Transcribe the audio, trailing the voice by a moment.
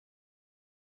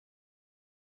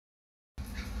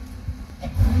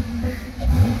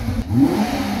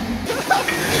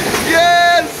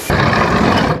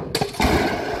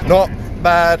Not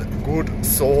bad, good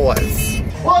size.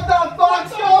 What the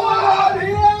fuck's going on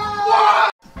here?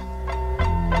 What?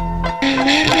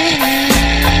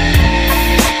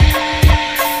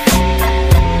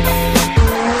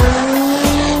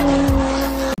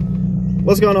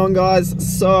 What's going on, guys?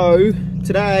 So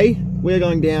today we're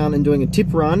going down and doing a tip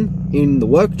run in the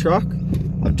work truck.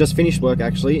 I've just finished work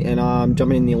actually, and I'm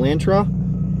jumping in the Elantra.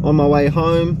 On my way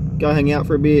home, go hang out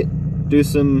for a bit, do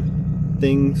some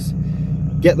things,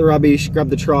 get the rubbish, grab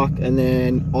the truck, and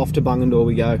then off to Bungendore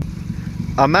we go.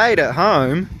 I made it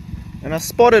home and I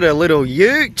spotted a little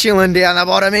ute chilling down the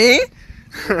bottom here.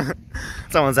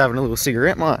 Someone's having a little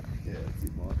cigarette, mate.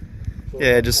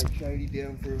 Yeah, just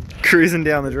cruising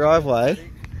down the driveway.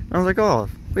 I was like, oh,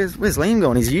 where's Liam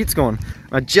gone? His ute's gone.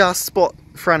 I just spot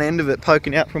front end of it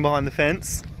poking out from behind the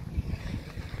fence.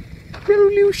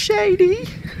 Little shady.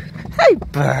 Hey,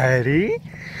 buddy.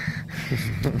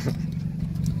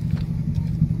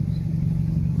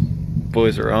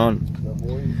 Boys are on.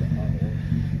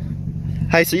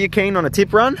 Hey, so you keen on a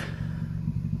tip run?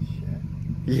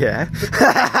 Yeah.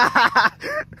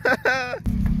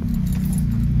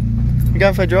 You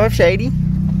going for a drive, Shady?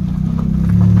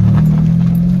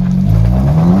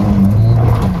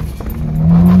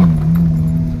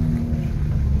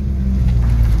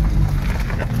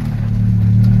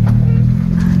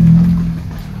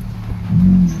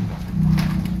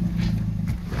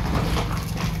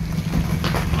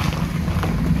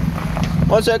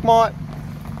 One sec, mate.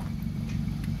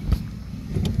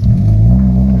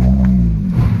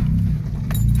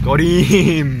 Got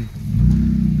him.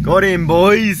 Got him,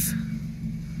 boys.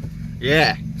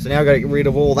 Yeah, so now I've got to get rid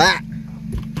of all that.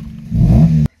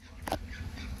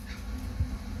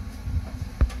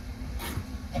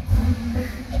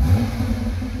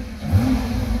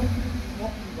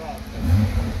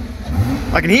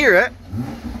 I can hear it.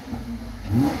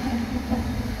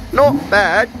 Not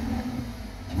bad.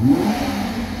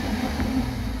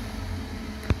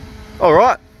 All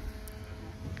right.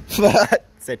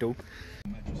 Settle.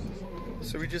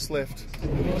 So we just left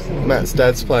Matt's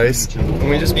dad's place, and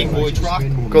we just big boy truck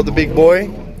got the big boy,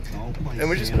 and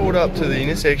we just pulled up to the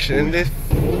intersection, and there's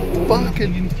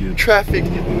fucking traffic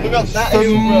for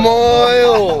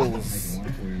miles.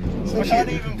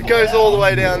 It goes all the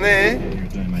way down there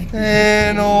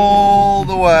and all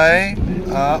the way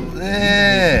up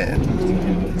there.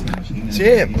 So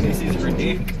yeah,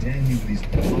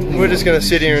 we're just gonna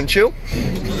sit here and chill.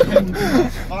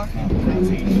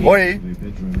 Oi,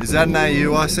 is that an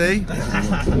AU I see?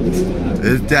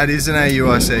 That is an AU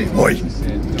I see. Oi,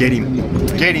 get him,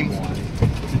 get him.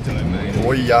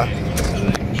 Oi, yeah.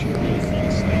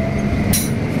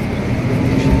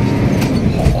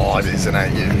 Oh, it is an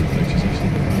AU.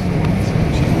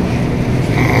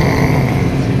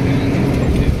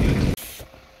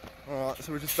 Alright,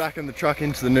 so we're just backing the truck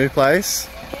into the new place.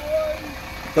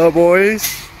 The boys.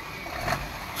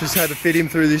 Just had to fit him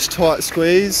through this tight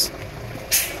squeeze.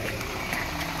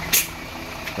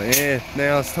 But yeah,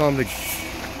 now it's time to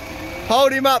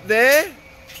hold him up there.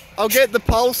 I'll get the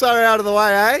pulsar out of the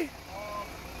way, eh? Yeah,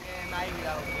 maybe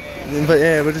that'll be. But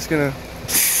yeah, we just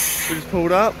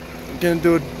pulled up. We're gonna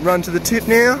do a run to the tip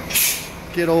now.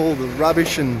 Get all the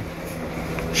rubbish and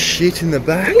shit in the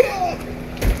back.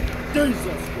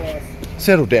 Jesus Christ.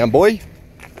 Settle down, boy.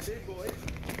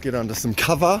 Get under some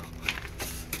cover.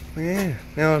 Yeah,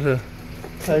 now to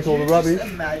take all the rubbish.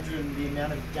 Just imagine the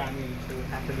amount of damage that would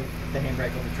happen if the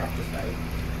handbrake on the truck just failed.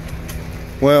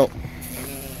 Well,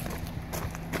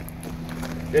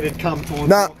 It'd come towards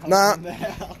the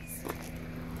house.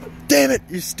 Damn it!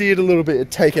 You steered a little bit to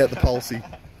take out the Pulsey.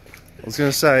 I was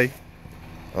gonna say,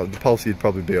 oh, the Pulsey would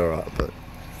probably be alright, but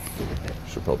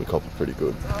should probably cop it pretty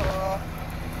good.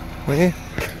 Well, yeah.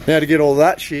 Now to get all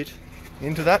that shit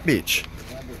into that bitch.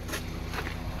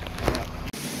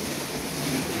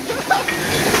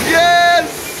 Yes!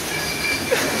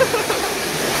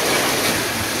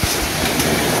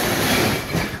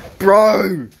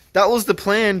 Bro, that was the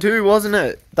plan too, wasn't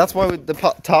it? That's why the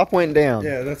tarp went down.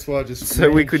 Yeah, that's why I just... So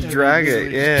we could drag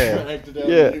it, yeah.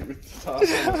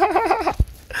 Yeah.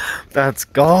 That's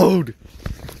gold.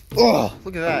 Oh,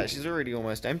 look at that. She's already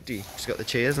almost empty. She's got the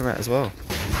chairs and that as well.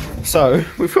 So,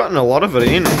 we've gotten a lot of it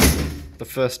in. The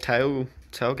first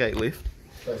tailgate lift.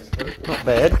 Not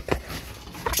bad.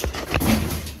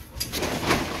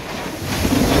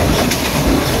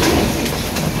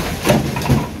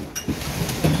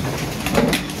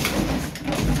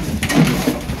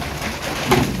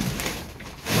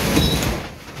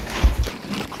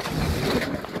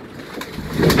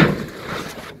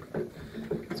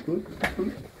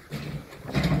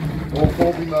 All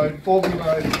 4B mode, 4B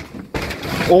mode.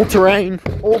 All terrain,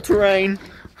 all terrain.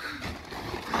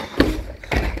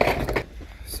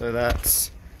 So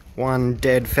that's one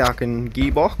dead Falcon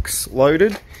gearbox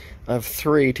loaded. I have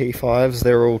 3 T5s,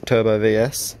 they're all turbo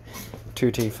VS.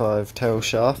 2 T5 tail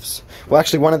shafts. Well,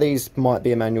 actually one of these might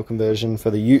be a manual conversion for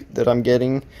the ute that I'm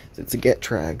getting. It's a get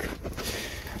trag.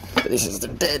 But this is the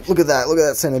dead, look at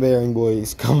that center bearing,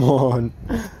 boys, come on.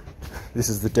 This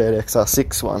is the dead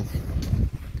XR6 one.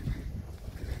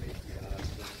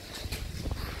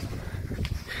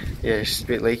 Yeah, it's just a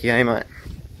bit leaky, eh, mate?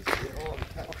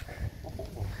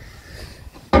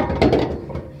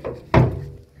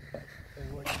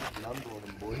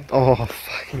 Oh, I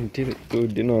fucking did it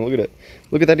good, didn't I? Look at it.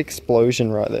 Look at that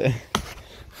explosion right there.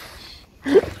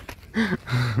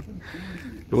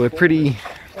 We're pretty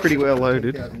well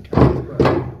loaded.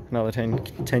 Another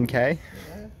 10k.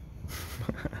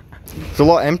 It's a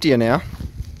lot emptier now.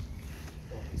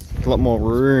 A lot more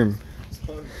room.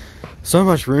 So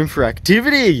much room for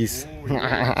activities.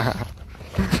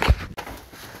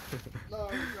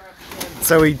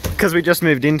 So because we just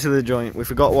moved into the joint, we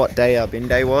forgot what day our bin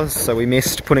day was, so we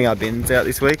missed putting our bins out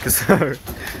this week, so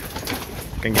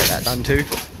can get that done too.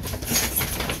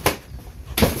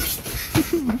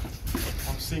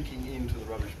 I'm sinking into the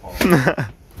rubbish pile.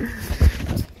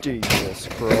 Jesus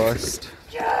Christ.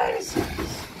 Jesus!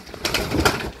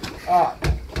 Ah,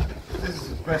 this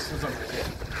is as best as I'm gonna get.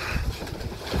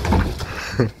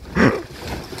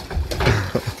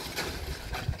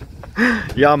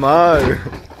 Yummo!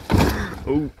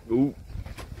 Ooh, ooh.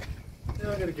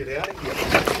 Now I gotta get out of here.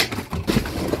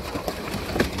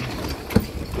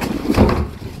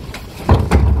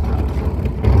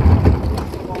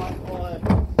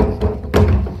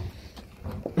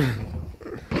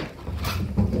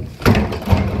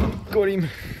 Got him.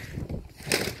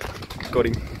 Got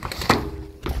him.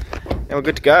 And we're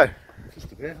good to go.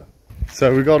 Just about.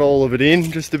 So we got all of it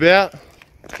in, just about.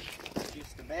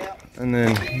 Just about. And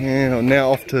then, yeah,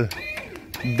 now off to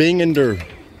Bingender.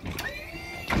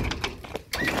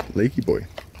 Leaky boy.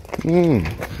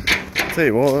 Tell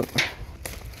you what,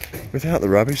 without the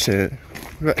rubbish there,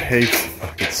 we've got heaps of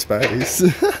fucking space.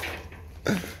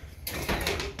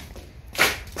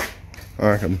 I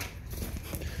reckon.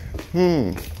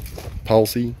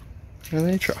 Pulsey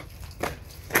Elytra.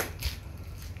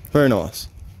 Very nice.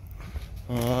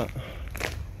 Alright.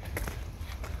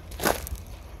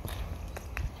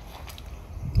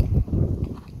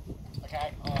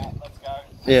 Okay, alright, let's go.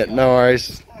 Yeah, no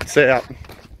worries. Set up.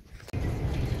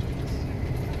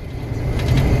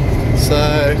 So, I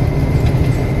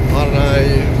don't know,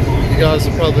 you guys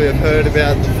will probably have heard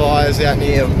about the fires out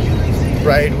near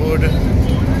Braidwood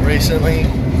recently.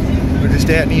 We're just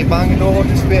out near Bungendore,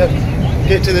 just about to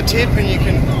get to the tip and you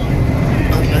can,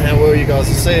 I don't know how well you guys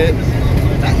will see it.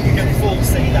 You can full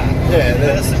see that.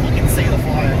 Yeah, You can see the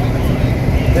fire.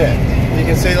 yeah, you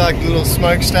can see like little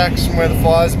smokestacks from where the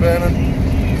fire's burning.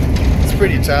 It's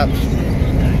pretty tapped.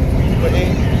 But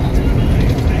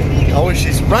yeah, I wish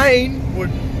this rain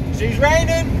would. She's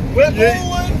raining, we're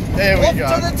falling. There we go.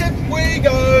 Off to the tip we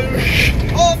go.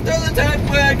 Off to the tip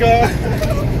we go.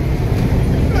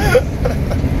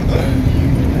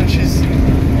 And she's.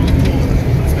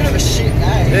 It's a bit of a shit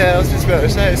day. Yeah, I was just about to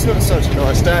say, it's not such a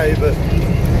nice day, but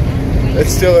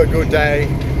it's still a good day.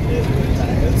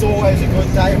 It's always a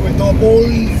good day with the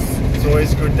boys. It's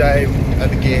always a good day at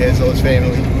the GearHeadsOz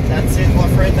family. That's it, my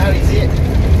friend, that is it.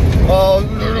 Oh,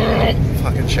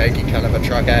 fucking shaky kind of a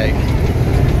truck, eh?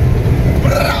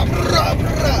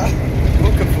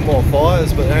 Looking for more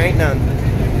fires, but there ain't none.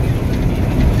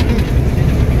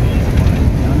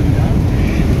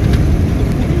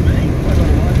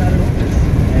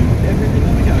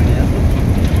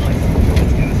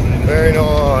 Very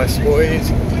nice, boys.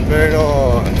 Very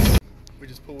nice. We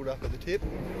just pulled up at the tip.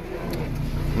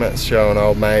 Matt's showing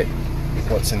old mate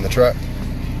what's in the truck.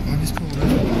 We just pulled up.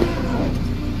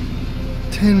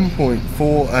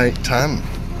 10.48 tonne.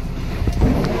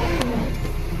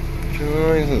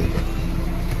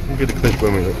 We'll get a clip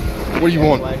when we look. What do you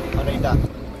want? I need that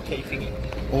key thingy.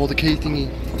 Oh, the key thingy.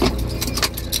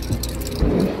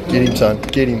 Get him, son.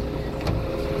 Get him.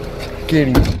 Get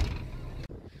him.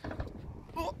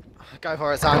 Go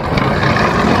for it, son.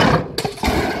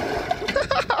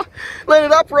 Let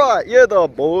it upright. Yeah, the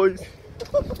boys.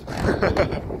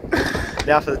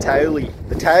 Now for the tailie.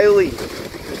 The tailie.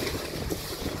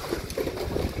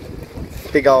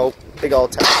 Big old tail.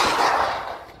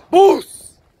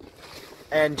 Boost!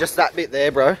 And just that bit there,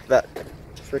 bro. That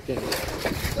freaking.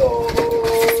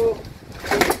 Oh.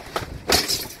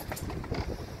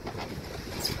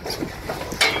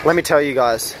 Let me tell you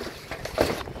guys.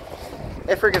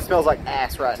 It freaking smells like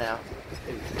ass right now.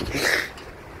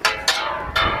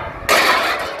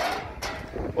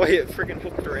 Oh, yeah, freaking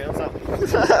hooked around something.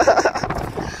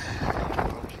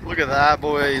 Look at that,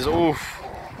 boys. Oof.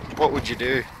 What would you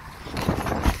do?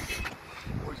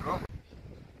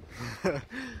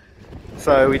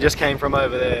 So we just came from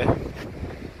over there,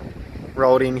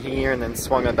 rolled in here and then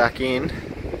swung it back in.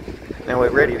 Now we're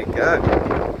ready to go.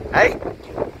 Hey!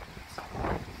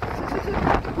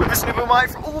 Whippersnipper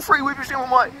mate, all three whippersnipper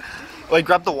mate. We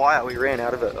grabbed the wire, we ran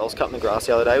out of it. I was cutting the grass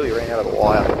the other day, we ran out of the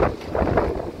wire.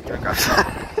 Go grab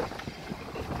that.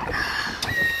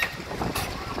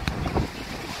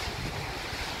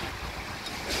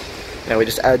 Now we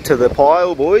just add to the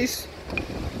pile, boys.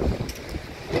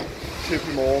 Tip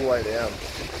them all the way down.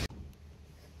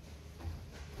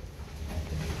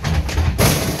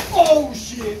 Oh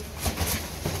shit!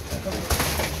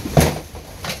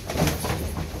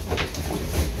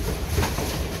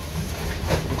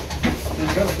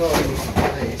 You've got to go in this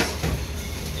place.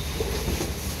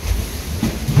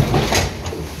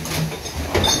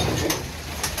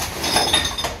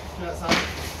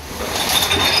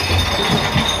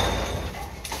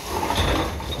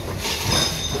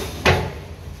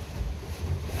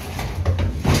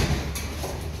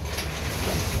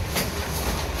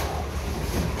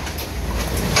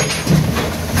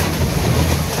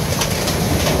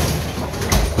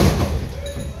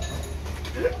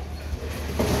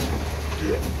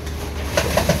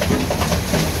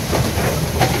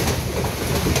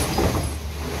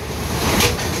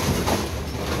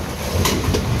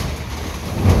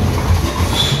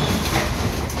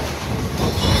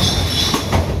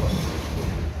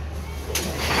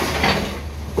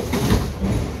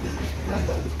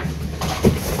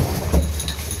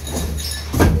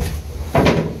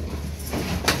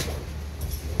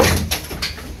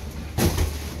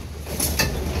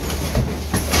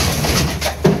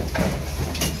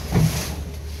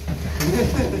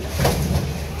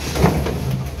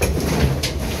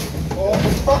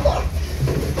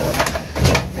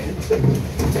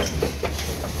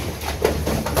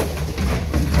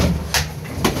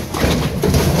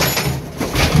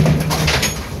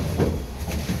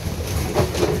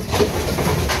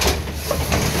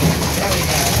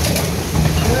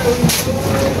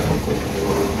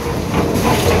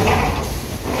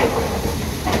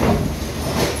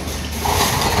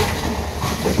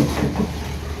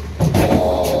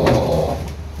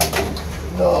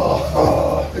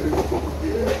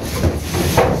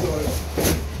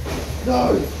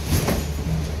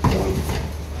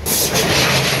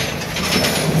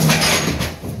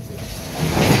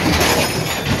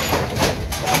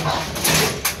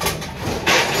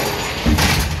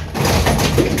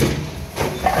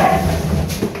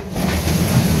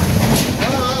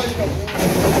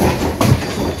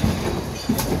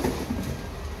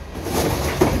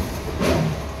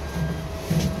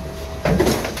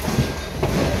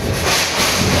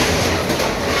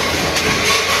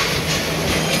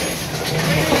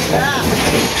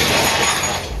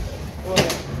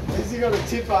 Got a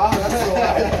tipper, that's all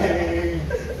right.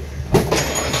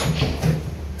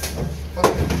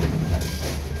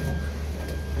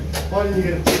 Why didn't you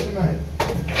get a tipper, mate?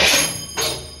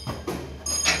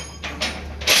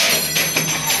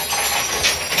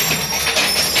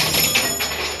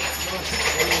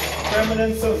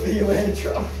 Remnants of the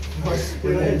Elantra.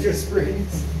 Elantra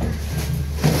springs.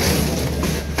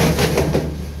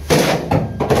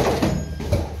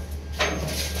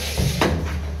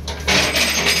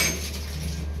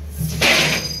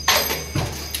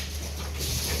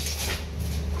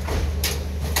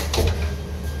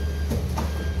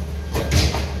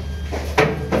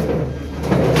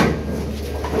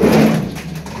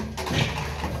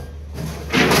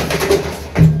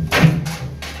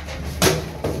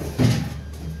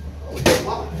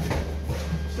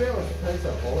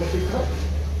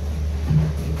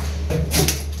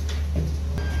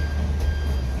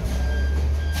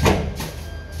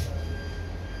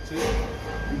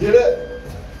 Did it?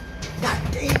 God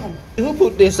damn! Who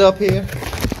put this up here?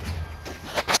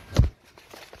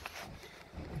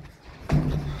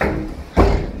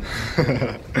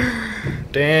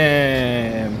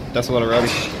 Damn, that's a lot of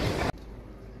rubbish.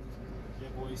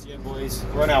 Yeah boys,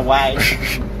 we're on our way.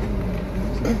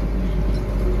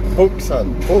 Hook,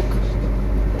 son, hook.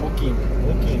 Hook him.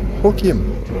 Hook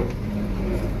him.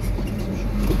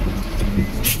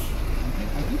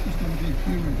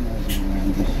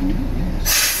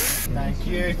 Thank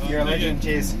you, you're a legend,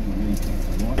 cheers.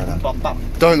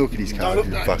 Don't look at his car, Don't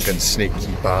you look- fucking sneaky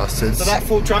bastards. So that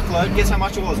full truckload, guess how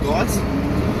much it was, guys?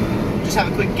 Just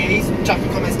have a quick gaze, chuck the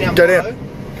comments down Go below. down.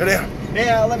 Go down.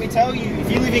 Now, let me tell you,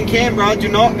 if you live in Canberra, do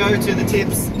not go to the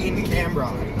tips in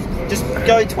Canberra. Just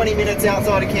go 20 minutes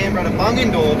outside of Canberra to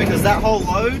Bungendore, because that whole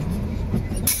load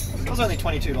was only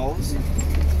 $22.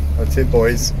 That's it,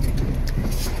 boys.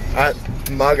 at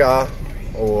Mugger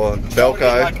or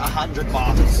Belco. Like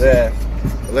 $100. Yeah,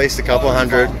 at least a couple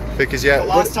hundred. Because yeah, The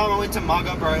last time I went to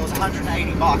Mugger, bro, it was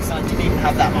 $180 and I didn't even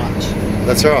have that much.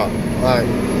 that's right. Like,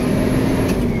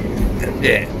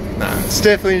 yeah, nah, it's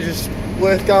definitely just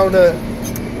worth going to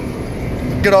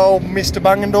good old Mr.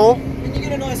 Bungendore. And you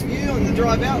get a nice view on the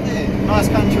drive out there. Nice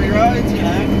country roads, you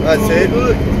know. That's all it.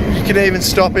 Good. You can even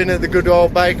stop in at the good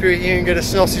old bakery here and get a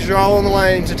sausage roll on the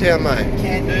way into town, mate. You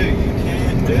can do.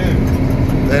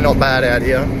 They're not bad out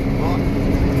here.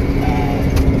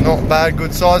 Not bad,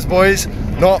 good size, boys.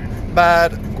 Not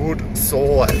bad, good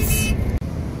size. I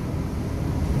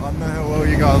don't know how well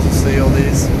you guys will see all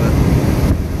this, but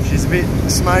she's a bit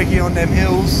smoky on them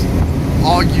hills.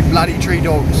 Oh, you bloody tree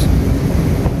dogs.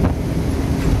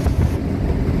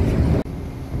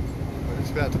 We're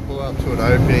just about to pull up to an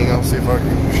opening. I'll see if I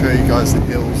can show you guys the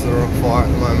hills that are on fire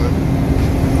at the moment.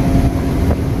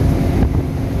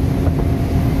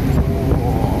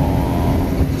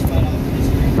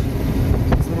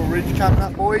 This little ridge coming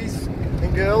up, boys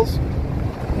and girls.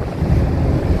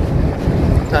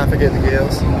 Can't forget the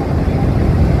girls.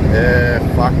 Yeah,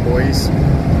 fuck, boys.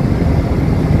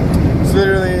 It's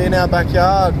literally in our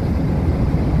backyard.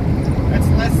 It's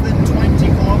less than 20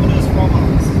 kilometers from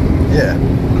us. Yeah,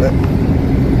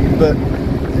 but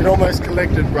it almost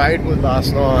collected braidwood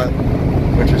last night,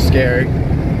 which was scary.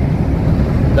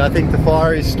 And I think the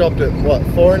fire is stopped at what,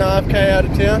 4.5k out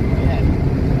of town? Yeah.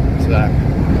 So,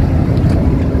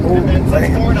 And then it's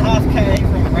like 4.5k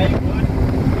from Braidwood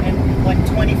and like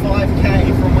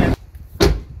 25k from where.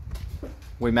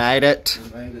 We made it.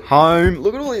 Home.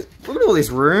 Look at all this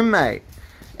room, mate.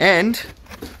 And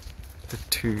the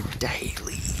 2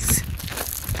 dailies.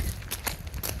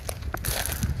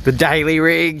 The daily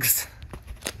rigs.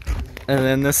 And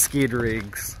then the skid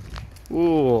rigs.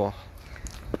 Ooh.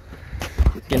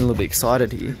 Getting a little bit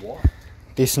excited here.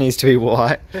 This needs to be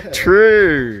white.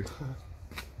 True.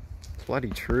 Bloody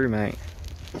true, mate.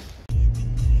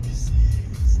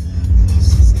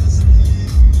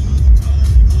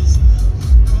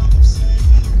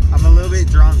 I'm a little bit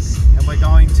drunk and we're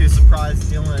going to surprise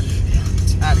Dylan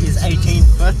at his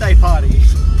 18th birthday party.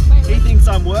 He thinks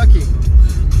I'm working.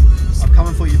 I'm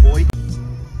coming for you, boy.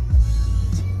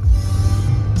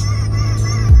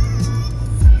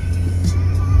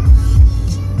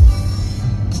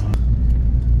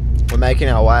 We're making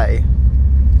our way.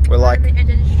 We're like, At the end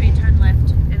of the street, turn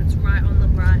left, and it's right on the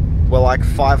right. we're like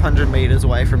 500 meters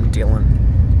away from Dylan.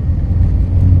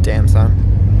 Damn, son.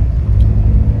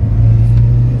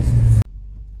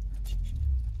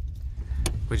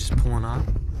 We're just pulling up.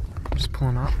 Just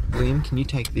pulling up. Liam, can you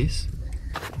take this?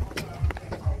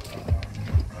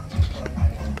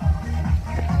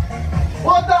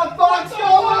 what the fuck's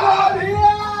going on here?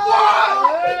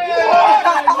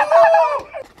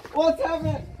 What's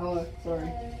happening? Hello,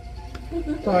 sorry.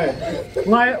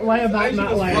 Lay her back,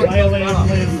 Matt. Lay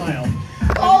her.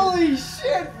 Holy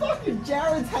shit, fucking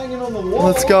Jared's hanging on the wall.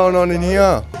 What's going on in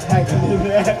here?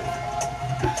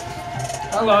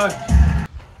 Hello.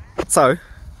 So,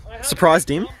 surprised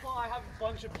him. I have a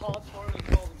bunch of parts for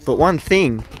it. But one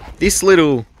thing, this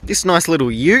nice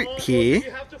little ute here.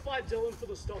 You have to fight Dylan for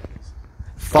the stockings.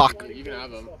 Fuck, You can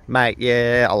have them. mate.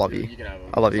 Yeah, I love you. You can have them.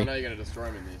 I love you. I know you're going to destroy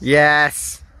them in this.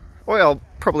 Yes. Well, I'll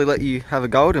probably let you have a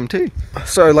go at him too.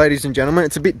 So, ladies and gentlemen,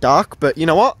 it's a bit dark, but you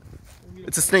know what?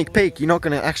 It's a sneak peek. You're not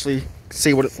going to actually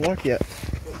see what it's like yet.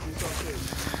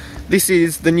 This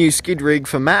is the new skid rig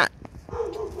for Matt,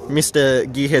 Mr.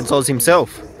 GearHeadsOz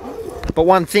himself. But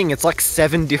one thing, it's like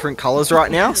 7 different colours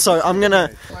right now, so I'm going to...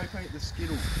 Paint the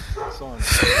Skittle sign.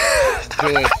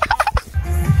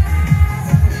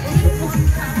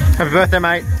 Happy birthday,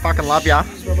 mate. Fucking love ya.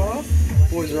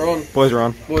 Boys are on. Boys are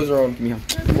on. Boys are on. Give me a...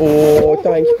 Oh,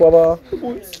 thanks, brother.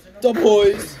 The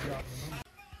boys.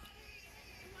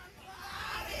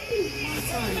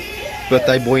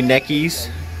 Birthday boy neckies.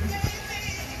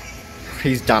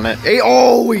 He's done it.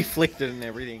 He flicked it and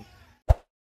everything.